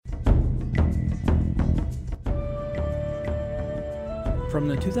From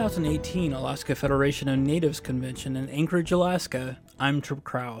the 2018 Alaska Federation of Natives Convention in Anchorage, Alaska, I'm Trip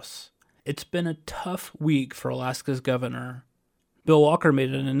Kraus. It's been a tough week for Alaska's governor. Bill Walker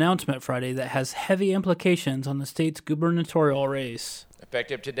made an announcement Friday that has heavy implications on the state's gubernatorial race.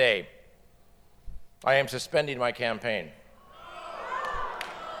 Effective today, I am suspending my campaign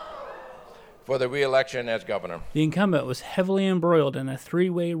for the re-election as governor. The incumbent was heavily embroiled in a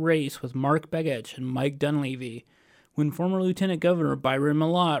three-way race with Mark Begich and Mike Dunleavy when former Lieutenant Governor Byron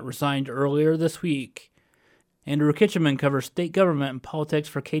Mallott resigned earlier this week. Andrew Kitcheman covers state government and politics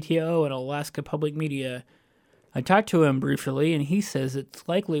for KTOO and Alaska Public Media. I talked to him briefly, and he says it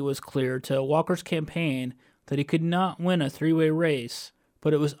likely was clear to Walker's campaign that he could not win a three-way race,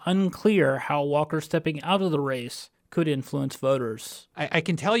 but it was unclear how Walker stepping out of the race could influence voters. I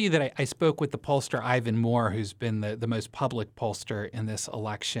can tell you that I spoke with the pollster Ivan Moore, who's been the most public pollster in this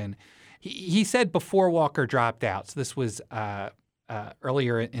election. He said before Walker dropped out, so this was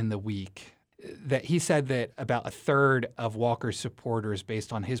earlier in the week, that he said that about a third of Walker's supporters,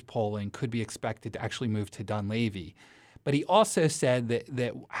 based on his polling, could be expected to actually move to Dunleavy. But he also said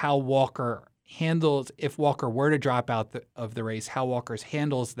that how Walker handles, if Walker were to drop out of the race, how Walker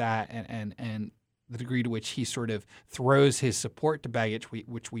handles that and the degree to which he sort of throws his support to Begich,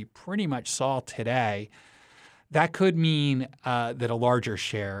 which we pretty much saw today, that could mean that a larger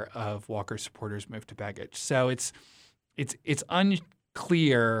share of Walker's supporters move to Begich. So it's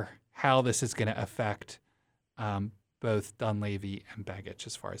unclear how this is going to affect both Dunleavy and Begich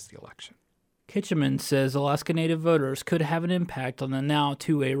as far as the election. Kitcheman says Alaska Native voters could have an impact on the now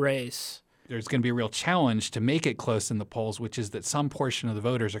two-way race. There's going to be a real challenge to make it close in the polls, which is that some portion of the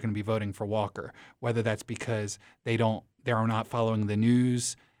voters are going to be voting for Walker, whether that's because they are not following the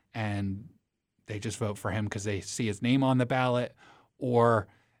news and they just vote for him because they see his name on the ballot, or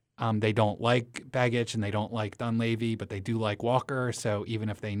they don't like Begich and they don't like Dunleavy, but they do like Walker. So even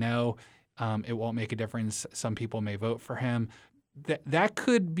if they know, it won't make a difference. Some people may vote for him. That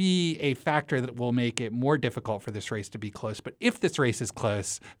could be a factor that will make it more difficult for this race to be close. But if this race is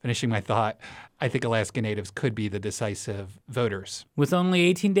close, finishing my thought, I think Alaska Natives could be the decisive voters. With only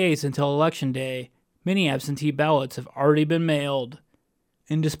 18 days until Election Day, many absentee ballots have already been mailed.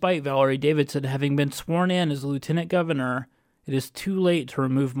 And despite Valerie Davidson having been sworn in as Lieutenant Governor, it is too late to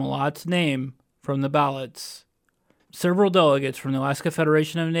remove Mallott's name from the ballots. Several delegates from the Alaska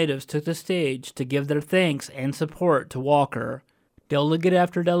Federation of Natives took the stage to give their thanks and support to Walker. Delegate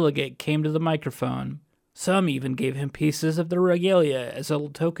after delegate came to the microphone. Some even gave him pieces of their regalia as a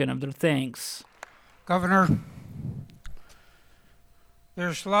token of their thanks. Governor,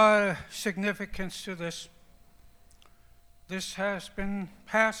 there's a lot of significance to this. This has been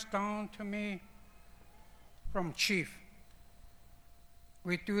passed down to me from Chief.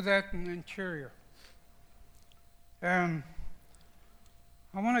 We do that in the interior. And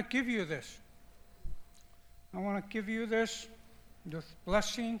I want to give you this. With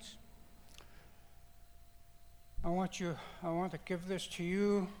blessings. I want to give this to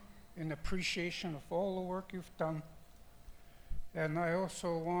you in appreciation of all the work you've done. And I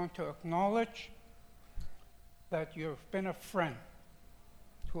also want to acknowledge that you've been a friend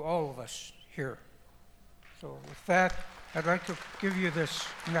to all of us here. So with that, I'd like to give you this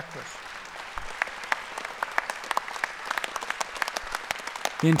necklace.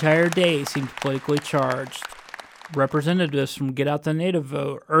 The entire day seemed politically charged. Representatives from Get Out the Native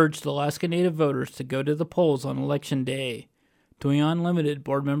Vote urged Alaska Native voters to go to the polls on Election Day. Doing Unlimited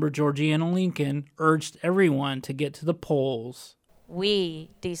board member Georgiana Lincoln urged everyone to get to the polls. We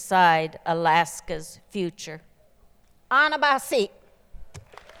decide Alaska's future. Anabasi.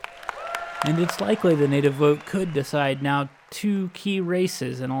 And it's likely the Native vote could decide now two key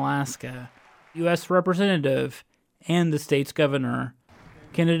races in Alaska, U.S. Representative and the state's governor.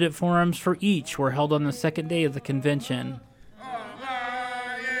 Candidate forums for each were held on the second day of the convention.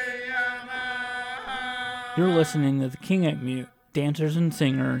 You're listening to the Kingakmute, Dancers and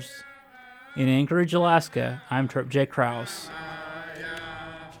Singers. In Anchorage, Alaska, I'm Trip J. Kraus.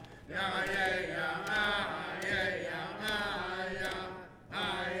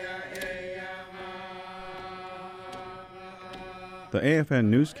 The AFN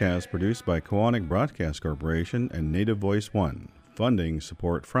newscast produced by Koahnic Broadcast Corporation and Native Voice One. Funding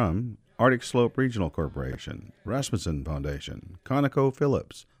support from Arctic Slope Regional Corporation, Rasmussen Foundation,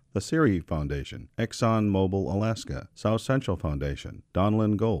 ConocoPhillips, the Siri Foundation, Exxon Mobil Alaska, South Central Foundation,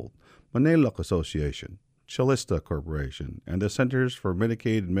 Donlin Gold, Maneluk Association, Chalista Corporation, and the Centers for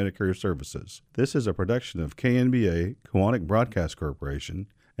Medicaid and Medicare Services. This is a production of KNBA, Koahnic Broadcast Corporation,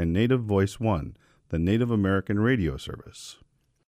 and Native Voice One, the Native American radio service.